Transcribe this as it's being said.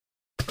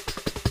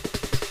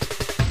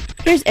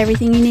Here's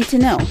everything you need to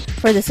know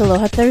for this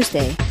Aloha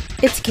Thursday.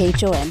 It's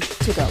KHON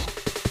to go.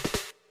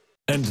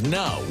 And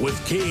now with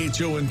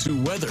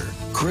KHON2 weather,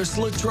 Chris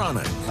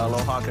Latronic.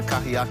 Aloha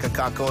kakahiaka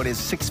kako. It is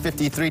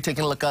 6:53.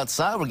 Taking a look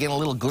outside, we're getting a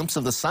little glimpse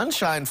of the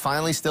sunshine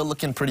finally. Still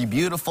looking pretty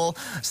beautiful.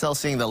 Still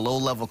seeing the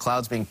low-level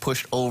clouds being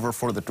pushed over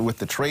with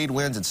the trade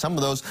winds, and some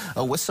of those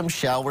with some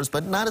showers,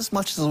 but not as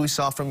much as we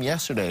saw from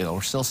yesterday.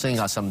 We're still seeing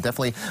some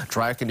definitely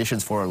drier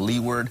conditions for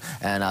leeward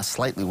and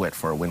slightly wet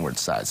for a windward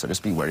side. So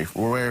just be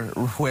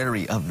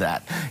wary of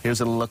that.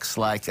 Here's what it looks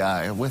like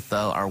with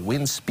our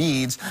wind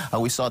speeds.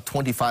 We saw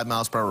 25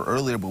 miles per hour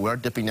earlier, but we are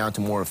dipping down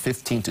to more of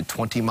 15 to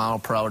 20 mile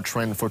per hour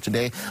trend for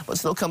today, but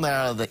still coming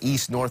out of the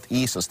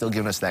east-northeast, so still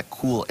giving us that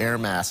cool air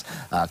mass,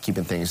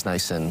 keeping things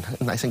nice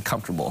and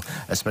comfortable,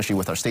 especially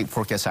with our state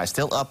forecast high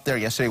still up there.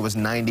 Yesterday was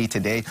 90,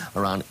 today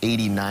around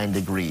 89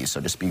 degrees,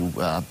 so just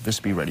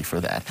be ready for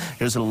that.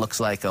 Here's what it looks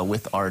like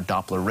with our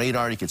Doppler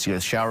radar. You can see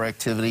the shower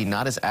activity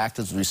not as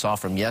active as we saw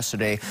from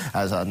yesterday,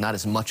 as not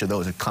as much of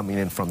those are coming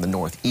in from the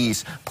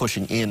northeast,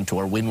 pushing into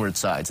our windward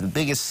sides. The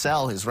biggest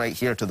cell is right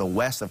here to the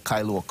west of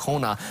Kailua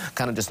Kona,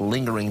 kind of just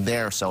lingering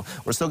there. So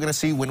we're still going to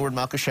see windward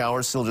Mauka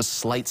showers. Still just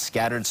slight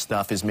scattered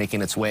stuff is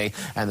making its way,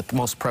 and the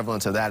most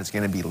prevalence of that is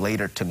going to be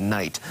later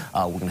tonight.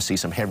 We're going to see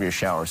some heavier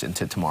showers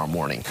into tomorrow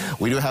morning.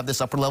 We do have this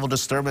upper level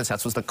disturbance.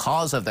 That's what's the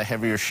cause of the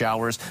heavier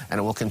showers, and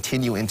it will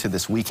continue into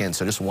this weekend.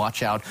 So just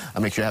watch out.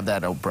 Make sure you have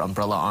that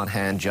umbrella on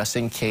hand just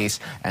in case.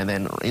 And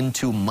then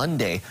into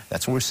Monday,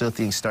 that's when we're still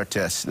things start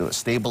to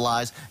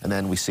stabilize, and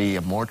then we see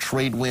more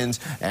trade winds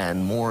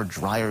and more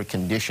drier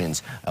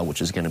conditions,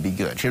 which is going to be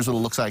good. Here's what it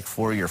looks like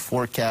for your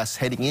forecast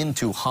heading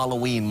into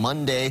Halloween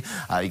Monday.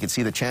 You can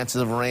see the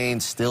chances of rain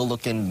still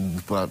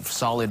looking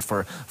solid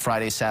for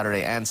Friday,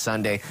 Saturday, and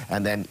Sunday,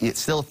 and then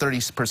it's still a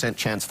 30%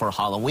 chance for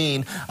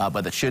Halloween,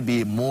 but it should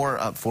be more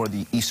for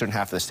the eastern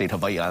half of the state,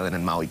 Hawaii Island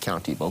and Maui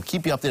County. But we'll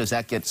keep you updated as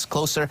that gets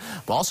closer.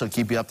 We'll also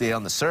keep you updated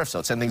on the surf,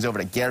 so send things over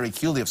to Gary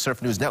Cooley of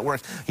Surf News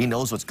Network. He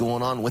knows what's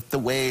going on with the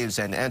waves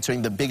and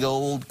answering the big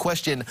old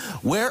question,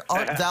 where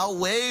art thou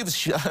waves?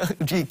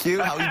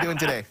 GQ, how are you doing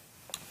today?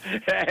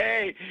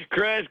 Hey,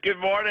 Chris, good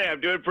morning. I'm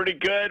doing pretty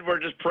good. We're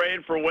just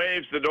praying for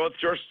waves. The North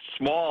Shore,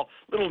 small,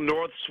 little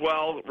north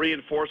swell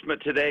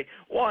reinforcement today.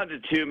 1 to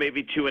 2,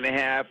 maybe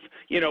 2.5.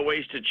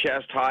 Waist to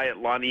chest high at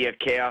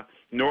Laniakea.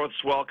 North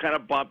swell, kind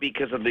of bumpy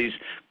because of these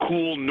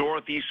cool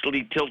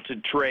northeasterly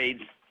tilted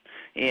trades.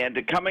 And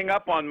coming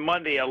up on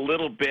Monday a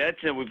little bit,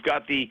 and we've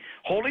got the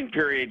holding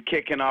period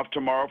kicking off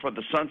tomorrow for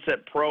the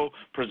Sunset Pro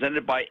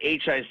presented by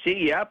HIC.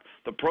 Yep,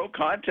 the pro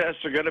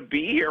contests are going to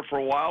be here for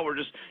a while. We're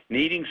just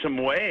needing some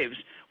waves.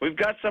 We've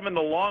got some in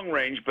the long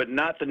range, but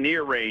not the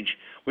near range.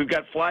 We've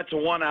got flats of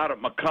 1 out at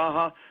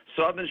Makaha.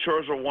 Southern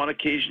shores are 1,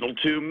 occasional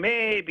 2,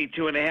 maybe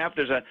 2.5.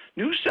 There's a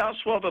new south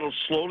swell that'll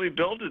slowly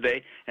build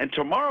today, and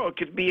tomorrow it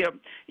could be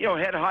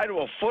head high to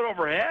a foot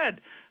overhead.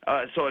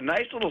 So a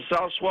nice little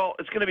south swell.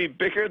 It's going to be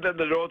bigger than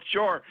the North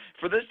Shore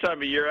for this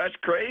time of year. That's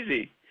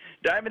crazy.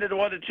 Diamond at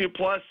 1 to 2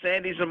 plus.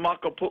 Sandy's and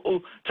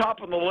Makapu'u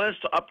top on the list,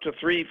 up to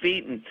 3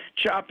 feet, and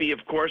choppy,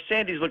 of course.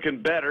 Sandy's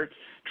looking better.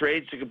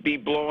 Trades could be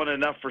blowing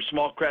enough for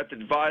small craft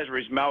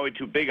advisories, Maui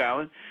to Big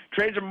Island.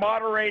 Trades are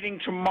moderating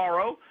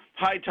tomorrow.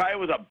 High tide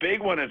was a big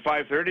one at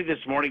 5:30 this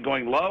morning,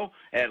 going low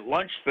at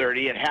lunch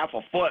 30 at half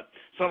a foot.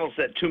 Sun will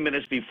set 2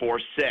 minutes before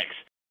 6.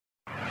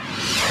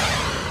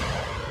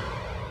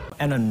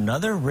 And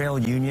another rail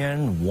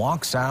union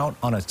walks out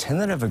on a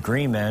tentative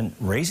agreement,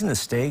 raising the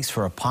stakes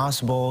for a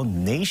possible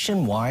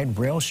nationwide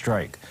rail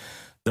strike.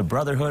 The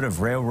Brotherhood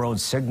of Railroad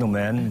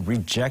Signalmen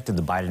rejected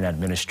the Biden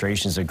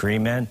administration's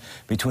agreement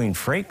between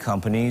freight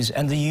companies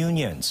and the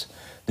unions.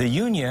 The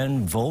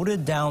union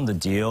voted down the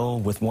deal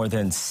with more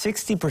than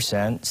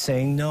 60%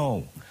 saying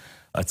no.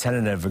 A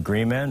tentative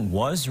agreement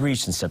was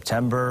reached in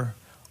September.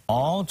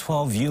 All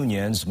 12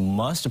 unions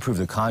must approve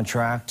the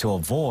contract to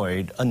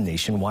avoid a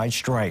nationwide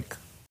strike.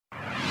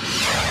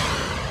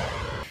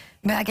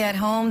 Back at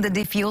home, the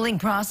defueling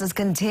process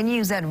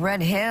continues at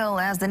Red Hill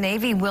as the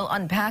Navy will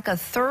unpack a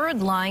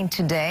third line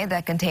today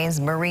that contains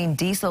marine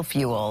diesel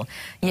fuel.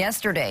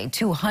 Yesterday,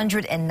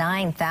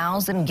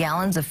 209,000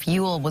 gallons of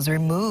fuel was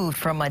removed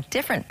from a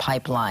different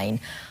pipeline.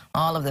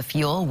 All of the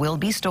fuel will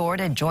be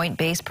stored at Joint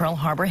Base Pearl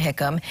Harbor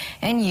Hickam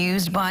and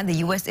used by the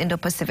U.S.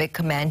 Indo-Pacific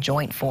Command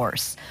Joint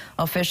Force.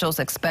 Officials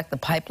expect the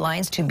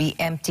pipelines to be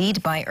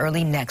emptied by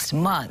early next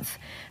month.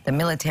 The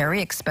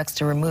military expects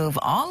to remove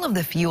all of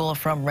the fuel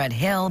from Red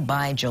Hill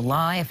by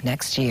July of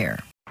next year.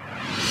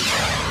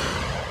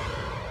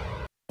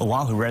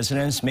 Oahu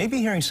residents may be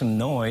hearing some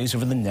noise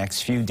over the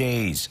next few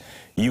days.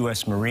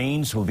 U.S.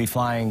 Marines will be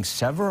flying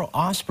several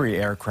Osprey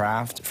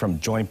aircraft from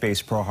Joint Base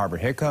Pearl Harbor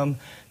Hickam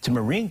to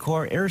Marine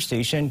Corps Air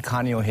Station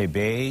Kaneohe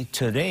Bay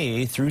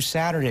today through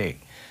Saturday.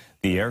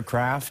 The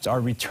aircraft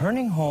are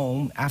returning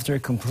home after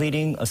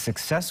completing a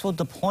successful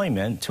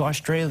deployment to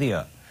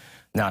Australia.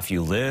 Now, if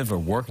you live or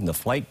work in the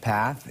flight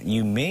path,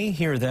 you may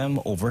hear them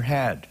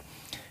overhead.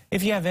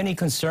 If you have any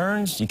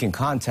concerns, you can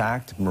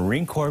contact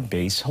Marine Corps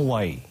Base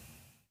Hawaii.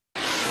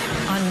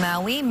 On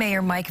Maui,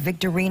 Mayor Mike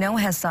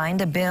Victorino has signed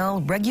a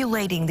bill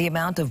regulating the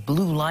amount of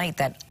blue light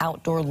that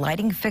outdoor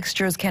lighting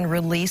fixtures can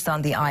release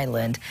on the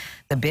island.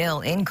 The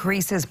bill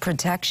increases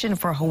protection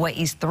for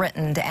Hawaii's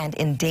threatened and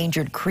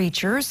endangered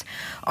creatures.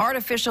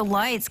 Artificial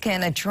lights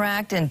can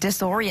attract and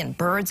disorient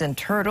birds and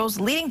turtles,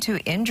 leading to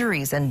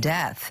injuries and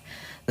death.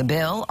 The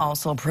bill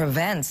also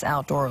prevents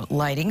outdoor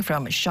lighting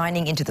from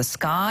shining into the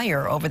sky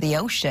or over the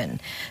ocean.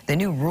 The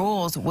new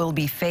rules will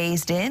be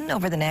phased in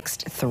over the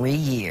next 3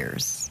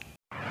 years.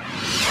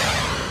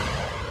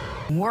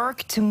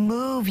 Work to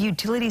move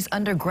utilities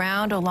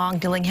underground along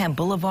Dillingham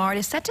Boulevard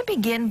is set to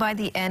begin by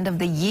the end of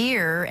the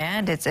year,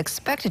 and it's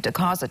expected to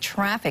cause a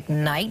traffic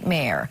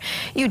nightmare.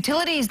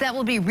 Utilities that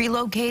will be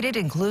relocated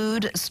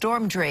include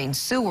storm drains,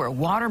 sewer,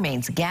 water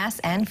mains, gas,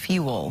 and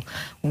fuel.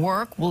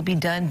 Work will be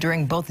done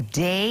during both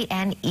day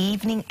and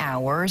evening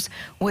hours,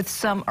 with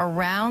some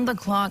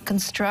around-the-clock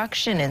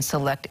construction in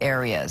select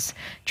areas.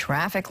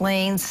 Traffic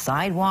lanes,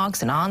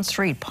 sidewalks, and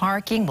on-street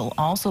parking will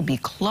also be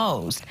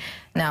closed.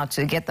 Now,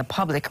 to get the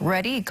public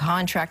ready,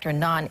 contractor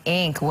Non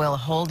Inc. will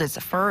hold its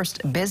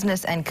first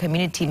business and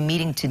community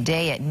meeting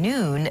today at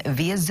noon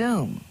via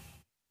Zoom.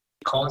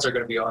 Cones are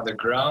going to be on the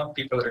ground.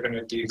 People are going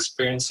to be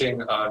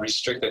experiencing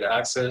restricted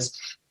access,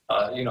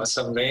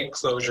 some lane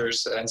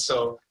closures. And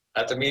so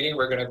at the meeting,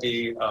 we're going to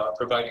be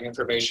providing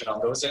information on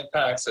those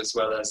impacts as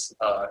well as,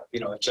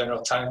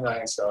 general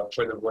timelines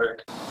for the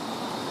work.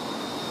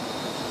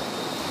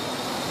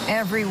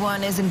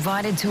 Everyone is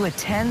invited to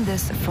attend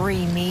this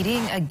free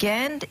meeting.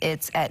 Again,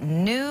 it's at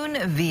noon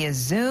via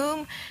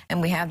Zoom, and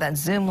we have that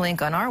Zoom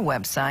link on our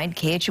website,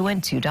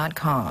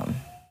 khon2.com.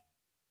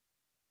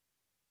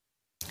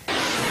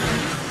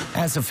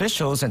 As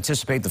officials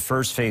anticipate the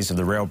first phase of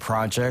the rail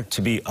project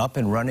to be up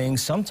and running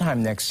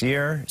sometime next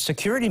year,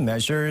 security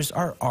measures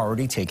are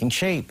already taking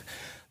shape.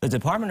 The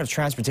Department of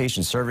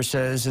Transportation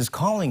Services is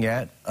calling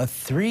it a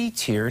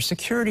 3-tier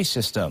security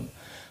system.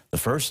 The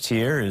first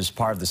tier is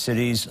part of the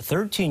city's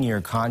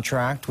 13-year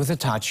contract with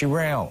Hitachi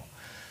Rail.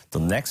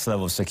 The next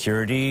level of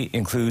security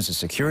includes a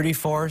security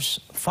force,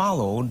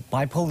 followed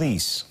by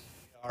police.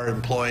 We are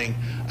employing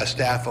a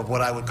staff of what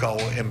I would call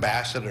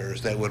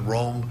ambassadors that would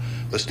roam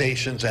the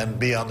stations and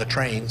be on the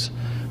trains.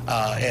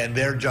 And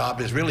their job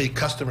is really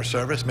customer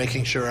service,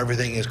 making sure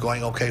everything is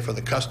going okay for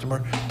the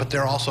customer, but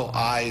they're also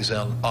eyes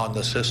on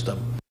the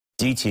system.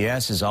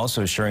 DTS is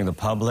also assuring the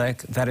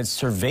public that its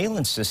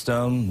surveillance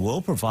system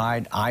will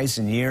provide eyes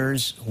and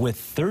ears, with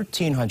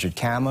 1,300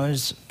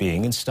 cameras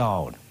being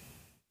installed.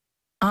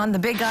 On the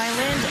Big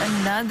Island,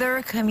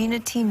 another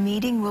community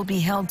meeting will be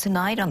held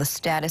tonight on the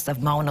status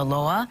of Mauna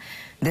Loa.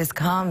 This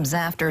comes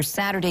after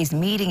Saturday's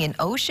meeting in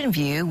Ocean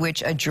View,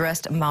 which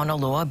addressed Mauna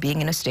Loa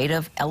being in a state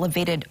of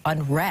elevated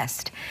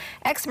unrest.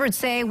 Experts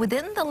say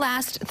within the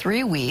last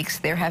 3 weeks,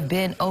 there have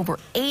been over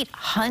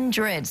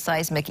 800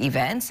 seismic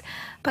events,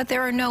 but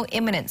there are no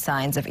imminent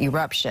signs of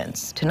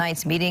eruptions.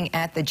 Tonight's meeting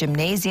at the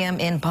gymnasium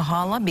in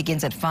Pahala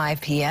begins at 5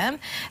 p.m.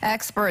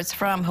 Experts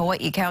from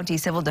Hawaii County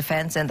Civil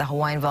Defense and the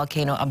Hawaiian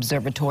Volcano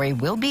Observatory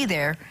will be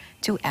there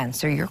to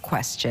answer your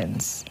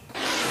questions.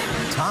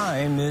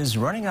 Time is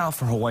running out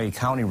for Hawaii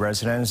County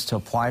residents to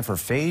apply for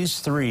Phase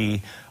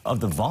 3 of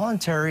the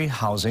Voluntary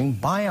Housing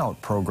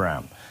Buyout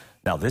Program.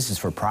 Now, this is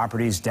for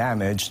properties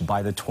damaged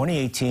by the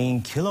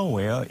 2018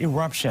 Kilauea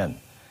eruption.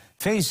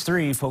 Phase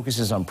 3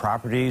 focuses on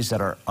properties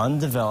that are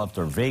undeveloped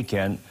or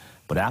vacant,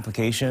 but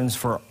applications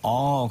for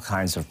all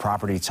kinds of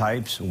property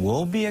types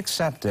will be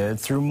accepted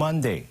through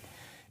Monday.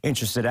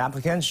 Interested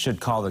applicants should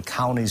call the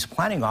county's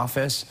planning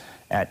office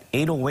at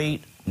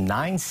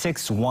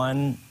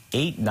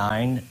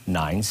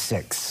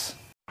 808-961-8996.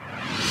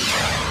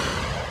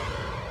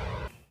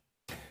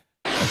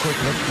 A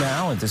quick look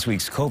now at this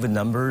week's COVID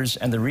numbers,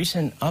 and the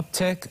recent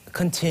uptick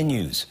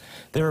continues.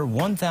 There are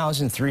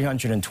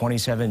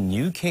 1,327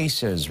 new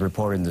cases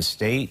reported in the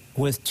state,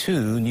 with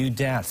 2 new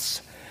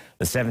deaths.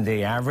 The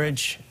 7-day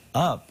average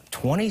up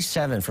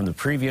 27 from the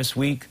previous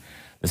week.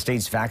 The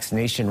state's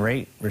vaccination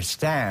rate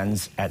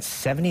stands at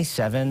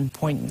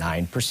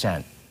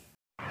 77.9%.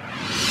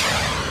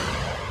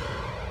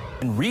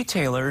 And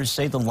retailers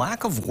say the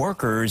lack of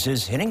workers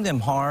is hitting them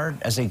hard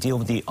as they deal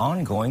with the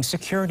ongoing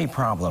security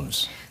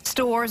problems.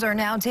 Stores are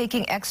now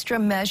taking extra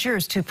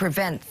measures to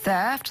prevent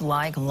theft,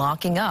 like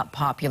locking up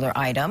popular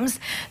items.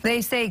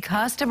 They say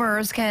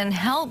customers can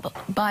help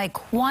by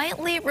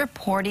quietly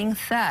reporting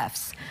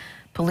thefts.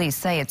 Police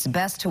say it's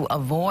best to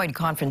avoid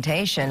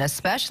confrontation,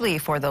 especially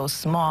for those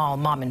small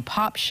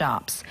mom-and-pop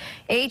shops.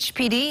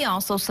 HPD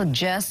also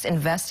suggests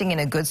investing in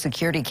a good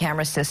security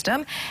camera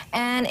system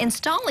and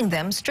installing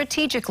them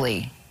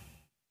strategically.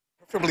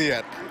 Preferably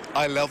at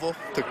eye level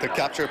to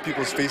capture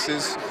people's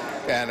faces,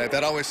 and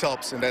that always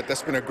helps, and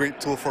that's been a great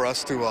tool for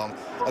us to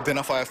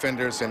identify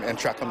offenders and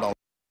track them down.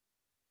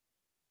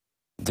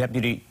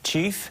 Deputy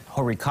Chief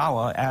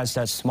Horikawa adds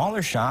that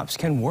smaller shops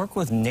can work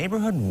with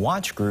neighborhood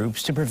watch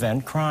groups to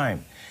prevent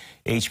crime.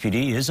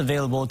 HPD is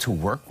available to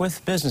work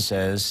with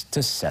businesses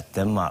to set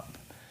them up.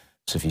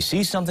 So if you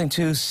see something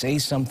too, say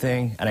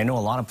something. And I know a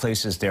lot of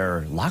places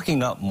they're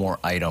locking up more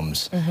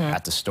items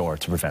at the store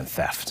to prevent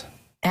theft.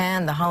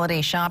 And the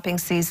holiday shopping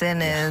season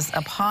is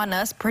upon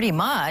us pretty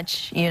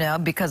much,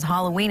 because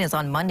Halloween is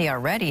on Monday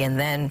already and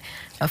then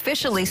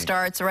officially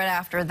starts right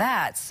after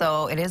that.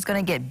 So it is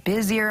going to get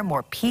busier,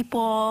 more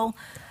people,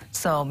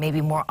 so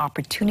maybe more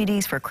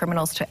opportunities for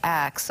criminals to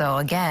act. So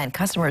again,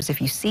 customers,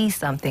 if you see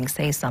something,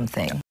 say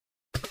something.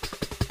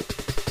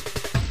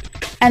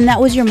 And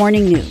that was your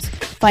morning news.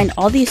 Find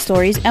all these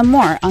stories and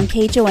more on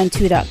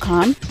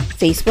KHON2.com,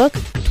 Facebook,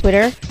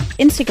 Twitter,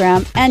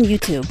 Instagram, and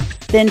YouTube.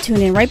 Then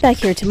tune in right back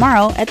here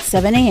tomorrow at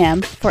 7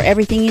 a.m. for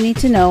everything you need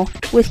to know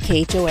with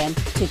KHON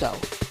to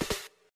go.